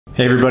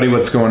Hey everybody,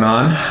 what's going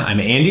on?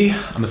 I'm Andy.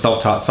 I'm a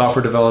self-taught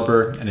software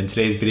developer, and in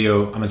today's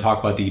video, I'm going to talk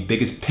about the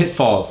biggest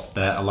pitfalls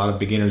that a lot of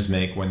beginners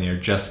make when they're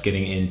just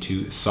getting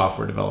into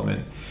software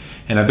development.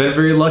 And I've been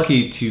very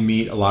lucky to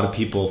meet a lot of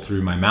people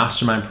through my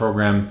mastermind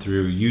program,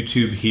 through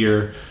YouTube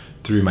here,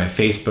 through my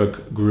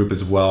Facebook group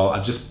as well.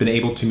 I've just been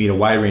able to meet a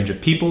wide range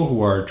of people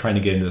who are trying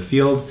to get into the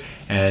field.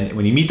 And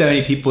when you meet that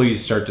many people, you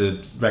start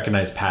to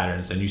recognize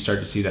patterns, and you start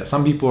to see that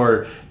some people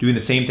are doing the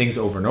same things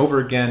over and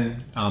over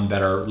again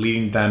that are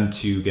leading them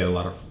to get a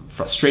lot of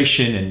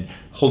frustration and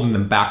holding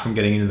them back from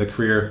getting into the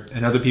career.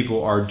 And other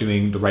people are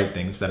doing the right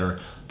things that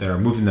are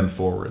moving them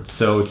forward.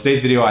 So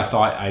today's video, I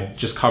thought I'd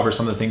just cover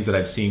some of the things that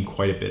I've seen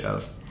quite a bit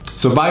of.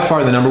 So by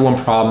far, the number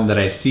one problem that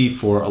I see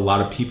for a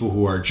lot of people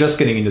who are just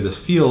getting into this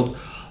field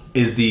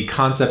is the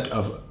concept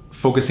of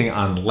focusing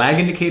on lag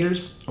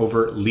indicators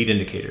over lead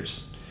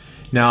indicators.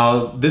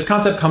 Now, this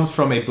concept comes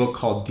from a book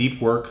called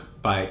Deep Work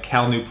by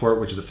Cal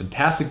Newport, which is a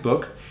fantastic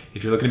book.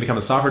 If you're looking to become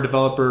a software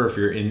developer, or if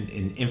you're in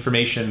an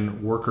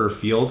information worker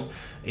field,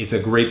 it's a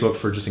great book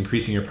for just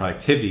increasing your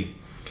productivity.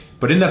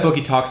 But in that book,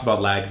 he talks about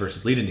lag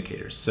versus lead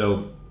indicators.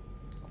 So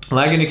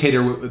lag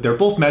indicator, they're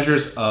both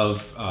measures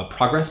of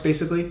progress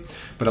basically,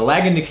 but a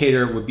lag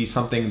indicator would be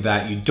something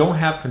that you don't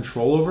have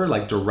control over,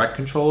 like direct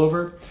control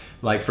over.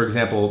 Like for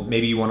example,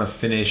 maybe you want to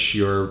finish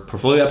your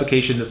portfolio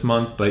application this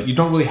month, but you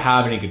don't really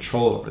have any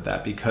control over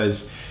that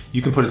because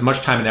you can put as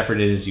much time and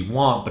effort in as you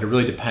want, but it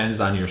really depends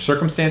on your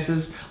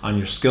circumstances, on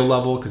your skill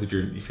level, because if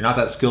you're not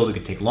that skilled, it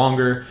could take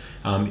longer.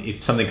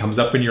 If something comes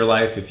up in your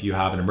life, if you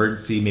have an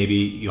emergency, maybe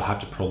you'll have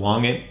to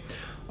prolong it.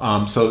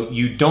 So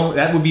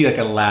that would be like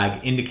a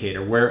lag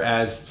indicator,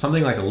 whereas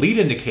something like a lead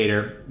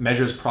indicator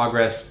measures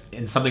progress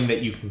in something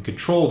that you can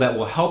control that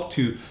will help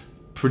to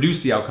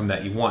produce the outcome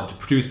that you want, to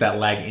produce that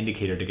lag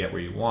indicator to get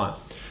where you want.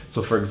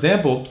 So for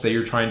example, say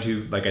you're trying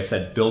to, like I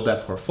said, build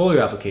that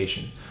portfolio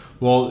application.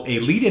 Well, a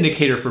lead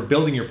indicator for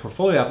building your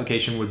portfolio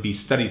application would be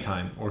study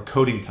time or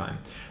coding time.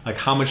 Like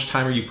how much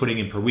time are you putting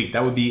in per week?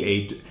 That would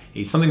be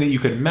something that you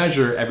could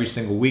measure every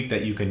single week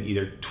that you can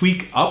either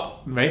tweak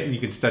up, right? And you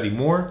can study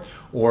more,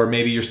 or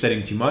maybe you're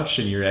studying too much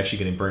and you're actually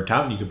getting burnt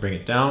out and you can bring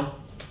it down.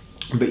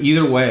 But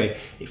either way,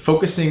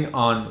 focusing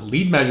on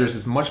lead measures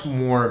is much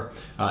more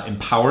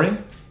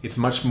empowering. It's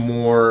much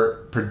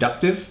more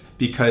productive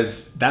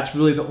because that's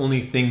really the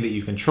only thing that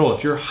you control.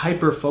 If you're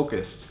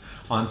hyper-focused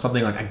on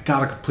something like, I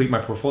gotta complete my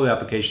portfolio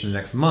application the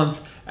next month,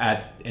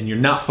 and you're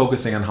not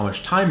focusing on how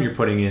much time you're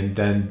putting in,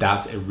 then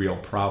that's a real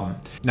problem.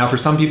 Now, for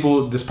some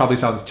people, this probably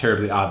sounds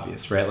terribly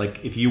obvious, right?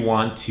 Like if you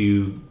want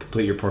to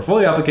complete your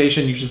portfolio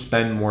application, you should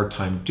spend more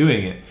time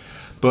doing it.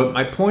 But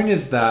my point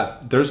is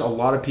that there's a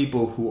lot of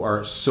people who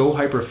are so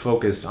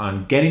hyper-focused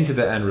on getting to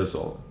the end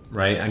result,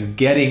 right?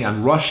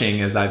 I'm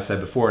rushing, as I've said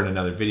before in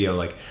another video,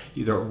 like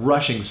they're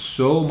rushing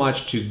so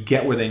much to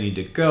get where they need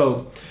to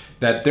go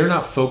that they're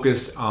not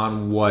focused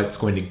on what's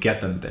going to get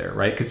them there,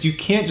 right? Because you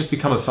can't just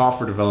become a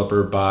software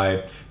developer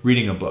by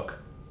reading a book.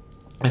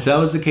 If that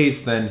was the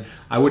case, then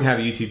I wouldn't have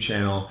a YouTube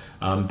channel.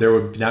 There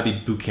would not be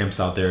boot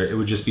camps out there. It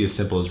would just be as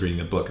simple as reading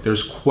a book.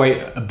 There's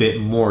quite a bit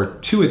more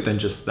to it than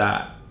just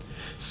that.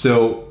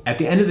 So at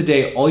the end of the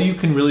day, all you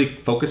can really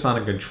focus on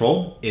and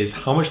control is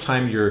how much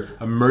time you're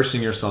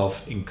immersing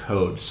yourself in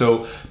code.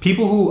 So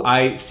people who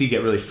I see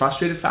get really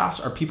frustrated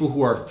fast are people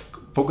who are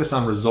focused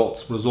on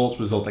results.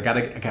 I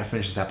gotta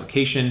finish this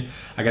application.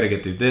 I gotta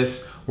get through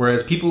this.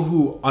 Whereas people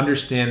who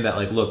understand that,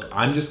 like, look,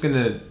 I'm just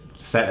gonna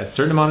set a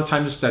certain amount of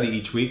time to study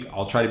each week.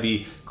 I'll try to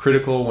be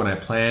critical when I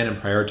plan and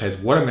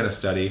prioritize what I'm gonna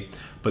study,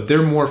 but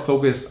they're more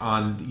focused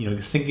on,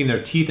 sinking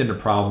their teeth into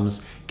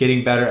problems,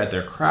 getting better at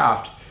their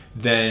craft,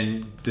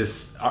 than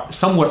this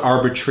somewhat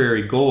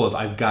arbitrary goal of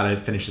I've got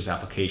to finish this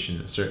application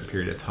in a certain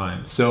period of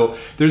time. So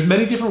there's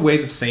many different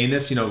ways of saying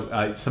this.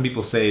 Some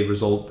people say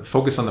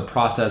focus on the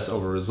process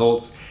over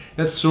results.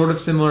 That's sort of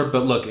similar,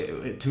 but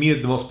look, to me,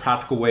 the most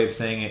practical way of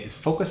saying it is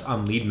focus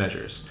on lead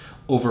measures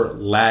over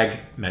lag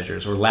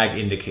measures or lag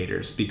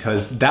indicators,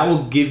 because that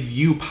will give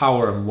you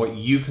power on what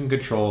you can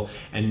control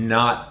and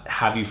not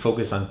have you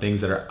focus on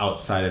things that are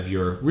outside of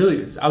your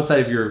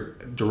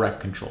direct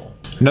control.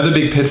 Another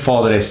big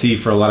pitfall that I see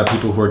for a lot of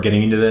people who are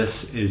getting into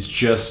this is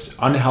just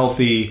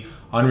unhealthy,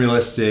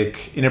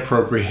 unrealistic,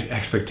 inappropriate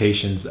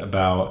expectations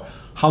about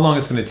how long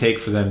it's going to take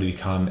for them to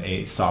become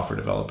a software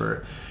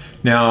developer.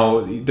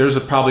 Now, there's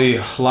probably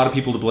a lot of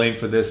people to blame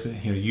for this,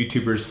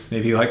 YouTubers,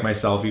 maybe like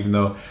myself, even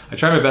though I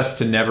try my best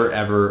to never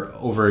ever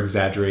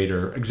over-exaggerate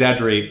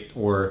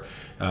or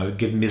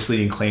give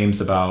misleading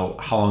claims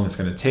about how long it's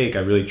going to take. I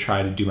really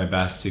try to do my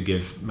best to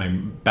give my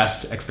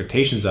best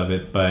expectations of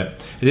it. But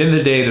at the end of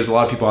the day, there's a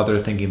lot of people out there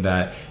thinking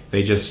that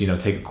they just,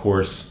 take a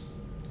course,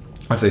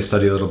 or if they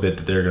study a little bit,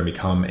 that they're going to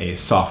become a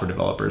software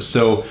developer.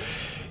 So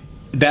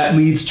that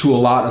leads to a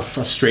lot of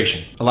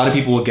frustration. A lot of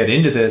people will get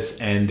into this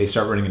and they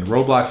start running into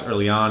roadblocks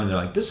early on, and they're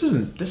like, this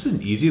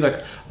isn't easy.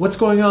 Like, what's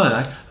going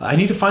on? I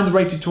need to find the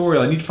right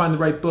tutorial. I need to find the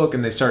right book.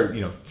 And they start,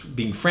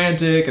 being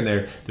frantic, and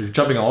they're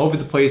jumping all over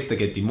the place. They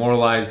get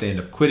demoralized. They end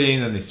up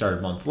quitting. Then they start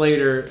a month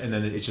later, and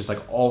then it's just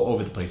like all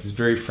over the place. It's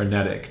very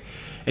frenetic.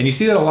 And you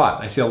see that a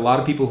lot. I see a lot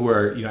of people who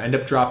are, end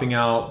up dropping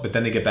out, but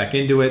then they get back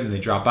into it, and they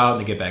drop out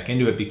and they get back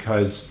into it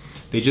because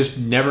they just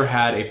never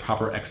had a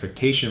proper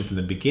expectation from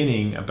the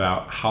beginning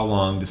about how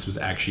long this was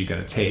actually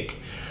going to take.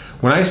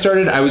 When I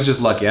started, I was just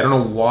lucky. I don't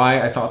know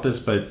why I thought this,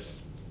 but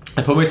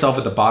I put myself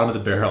at the bottom of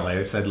the barrel.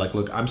 I said, like,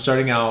 look, I'm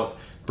starting out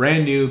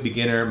brand new,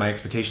 beginner. My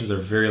expectations are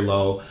very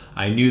low.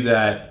 I knew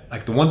that,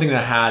 like, the one thing that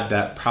I had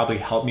that probably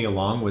helped me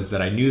along was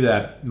that I knew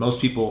that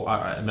most people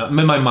are, in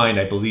my mind,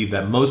 I believe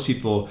that most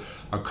people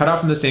are cut out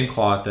from the same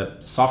cloth,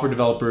 that software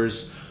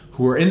developers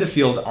who are in the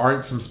field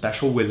aren't some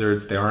special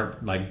wizards. They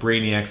aren't like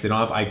brainiacs. They don't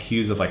have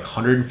IQs of like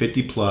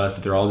 150 plus,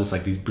 that they're all just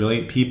like these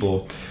brilliant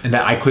people, and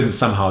that I couldn't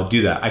somehow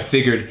do that. I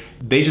figured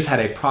they just had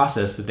a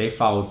process that they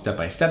followed step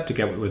by step to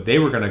get where they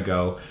were gonna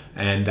go,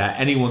 and that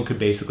anyone could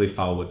basically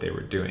follow what they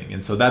were doing.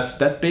 And so that's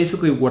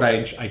basically what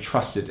I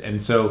trusted. And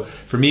so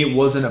for me, it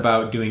wasn't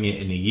about doing it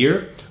in a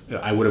year.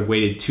 I would have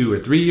waited 2 or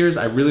 3 years.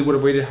 I really would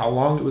have waited how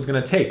long it was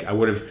gonna take. I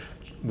would have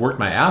worked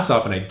my ass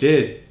off, and I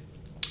did,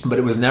 but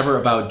it was never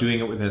about doing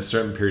it within a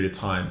certain period of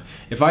time.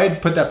 If I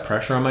had put that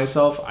pressure on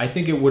myself, I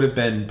think it would have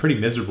been pretty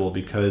miserable,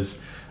 because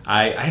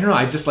I don't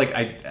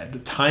know, the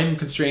time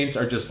constraints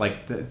are just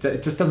like,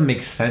 it just doesn't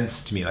make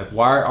sense to me. Like,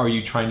 why are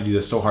you trying to do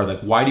this so hard?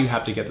 Like, why do you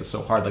have to get this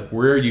so hard? Like,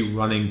 where are you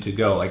running to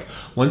go? Like,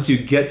 once you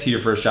get to your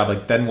first job,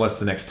 like, then what's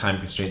the next time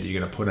constraint that you're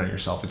gonna put on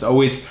yourself? It's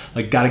always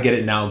like, gotta get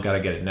it now,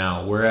 gotta get it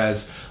now.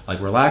 Whereas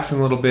like relaxing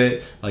a little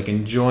bit, like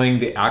enjoying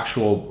the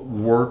actual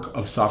work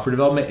of software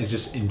development is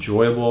just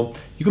enjoyable.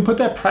 You can put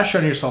that pressure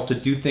on yourself to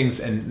do things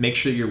and make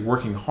sure that you're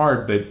working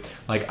hard, but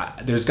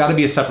like, there's gotta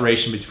be a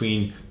separation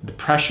between the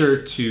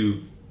pressure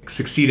to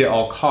succeed at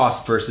all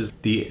costs versus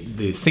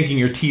the sinking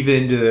your teeth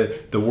into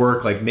the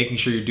work, like making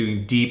sure you're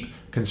doing deep,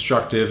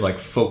 constructive, like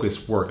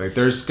focused work. Like,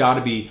 there's got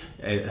to be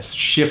a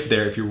shift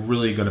there if you're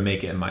really going to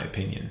make it, in my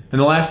opinion. And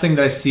the last thing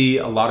that I see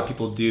a lot of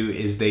people do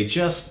is they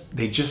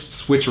just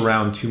switch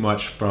around too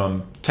much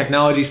from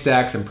technology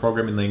stacks and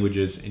programming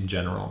languages in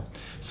general.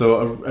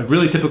 So a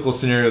really typical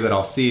scenario that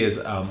I'll see is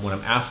when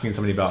I'm asking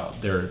somebody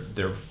about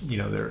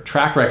their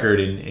track record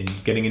in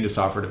getting into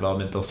software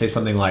development, they'll say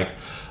something like,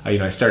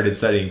 I started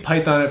studying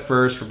Python at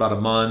first for about a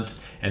month,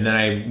 and then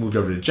I moved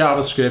over to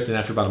JavaScript, and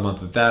after about a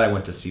month of that, I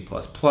went to C++,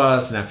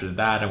 and after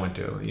that, I went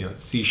to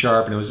C#,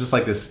 and it was just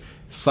like this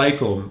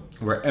cycle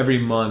where every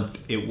month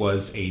it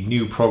was a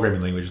new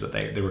programming language that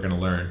they were going to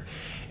learn.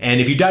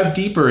 And if you dive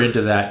deeper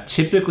into that,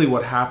 typically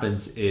what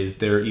happens is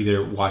they're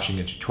either watching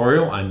a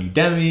tutorial on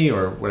Udemy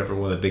or whatever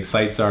one of the big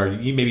sites are,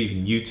 maybe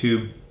even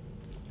YouTube,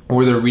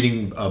 or they're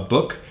reading a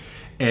book.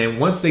 And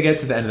once they get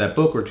to the end of that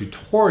book or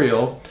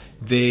tutorial,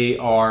 they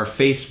are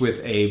faced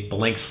with a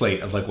blank slate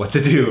of like what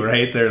to do,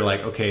 right? They're like,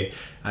 okay,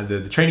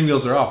 the training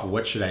wheels are off.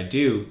 What should I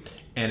do?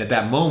 And at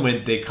that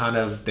moment,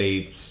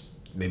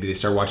 maybe they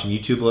start watching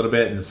YouTube a little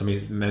bit, and then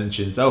somebody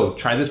mentions, oh,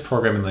 try this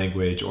programming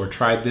language or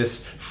try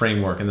this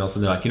framework. And they're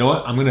like, you know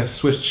what? I'm going to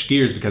switch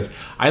gears because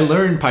I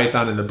learned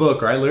Python in the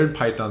book, or I learned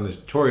Python in the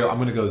tutorial. I'm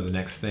going to go to the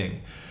next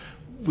thing.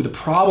 The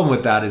problem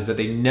with that is that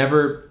they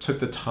never took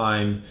the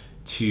time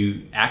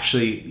to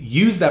actually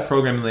use that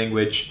programming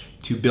language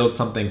to build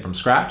something from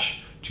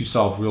scratch, to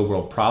solve real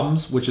world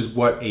problems, which is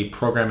what a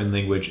programming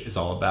language is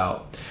all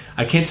about.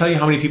 I can't tell you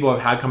how many people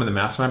I've had come in the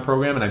mastermind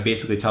program, and I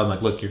basically tell them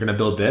like, look, you're gonna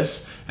build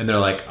this. And they're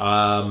like,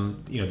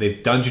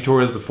 they've done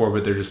tutorials before,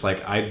 but they're just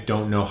like, I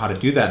don't know how to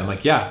do that. And I'm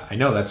like, yeah, I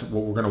know, that's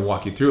what we're gonna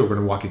walk you through. We're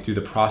gonna walk you through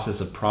the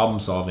process of problem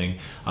solving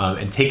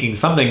and taking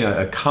something,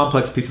 a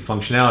complex piece of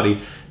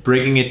functionality,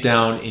 breaking it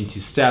down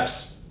into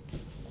steps,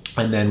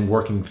 and then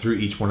working through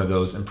each one of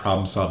those and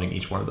problem solving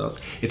each one of those.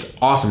 It's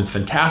awesome, it's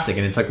fantastic,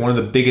 and it's like one of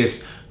the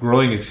biggest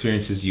growing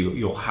experiences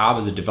you'll have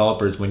as a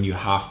developer is when you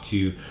have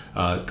to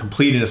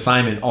complete an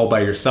assignment all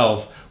by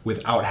yourself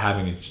without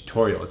having a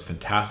tutorial. It's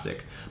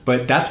fantastic.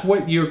 But that's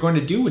what you're going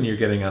to do when you're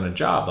getting on a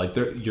job. Like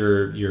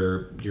you're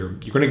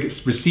going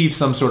to receive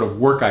some sort of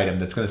work item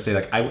that's going to say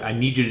like, I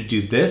need you to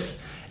do this,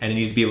 and it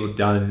needs to be able to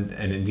done,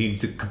 and it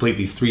needs to complete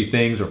these 3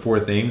 things or 4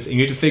 things, and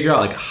you have to figure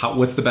out like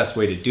what's the best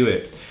way to do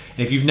it. And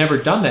if you've never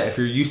done that, if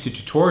you're used to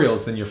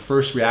tutorials, then your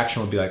first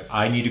reaction will be like,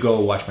 I need to go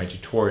watch my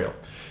tutorial.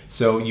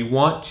 So you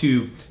want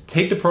to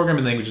take the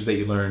programming languages that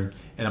you learn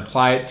and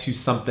apply it to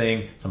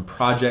something, some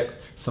project,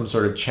 some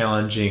sort of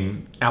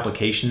challenging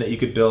application that you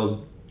could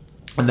build.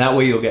 And that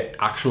way you'll get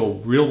actual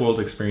real world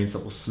experience that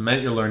will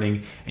cement your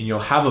learning, and you'll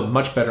have a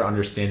much better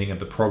understanding of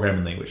the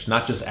programming language,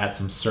 not just at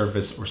some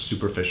surface or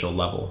superficial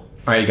level.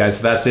 All right, you guys,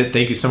 so that's it.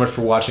 Thank you so much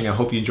for watching. I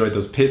hope you enjoyed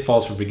those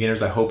pitfalls for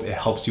beginners. I hope it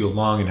helps you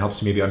along and helps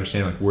you maybe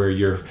understand like where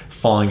you're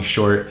falling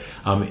short.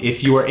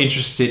 If you are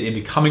interested in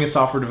becoming a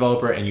software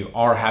developer and you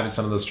are having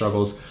some of those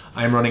struggles,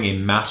 I'm running a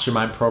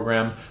mastermind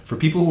program for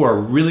people who are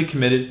really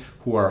committed,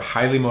 who are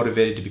highly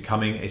motivated to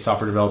becoming a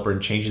software developer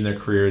and changing their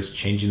careers,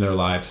 changing their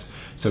lives.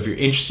 So if you're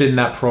interested in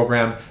that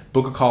program,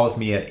 book a call with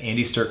me at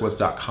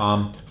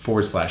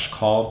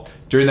andysterkowitz.com/call.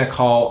 During that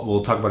call,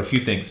 we'll talk about a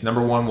few things.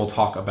 Number one, we'll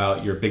talk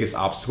about your biggest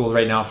obstacles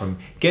right now from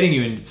getting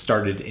you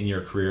started in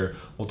your career.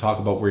 We'll talk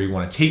about where you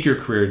want to take your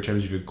career in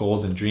terms of your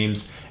goals and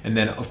dreams. And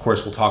then, of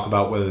course, we'll talk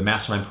about whether the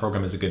mastermind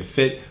program is a good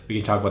fit. We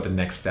can talk about the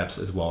next steps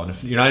as well. And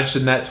if you're not interested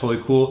in that,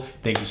 totally cool.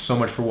 Thank you so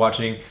much for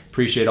watching.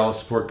 Appreciate all the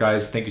support,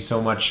 guys. Thank you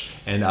so much.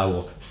 And I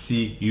will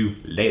see you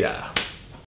later.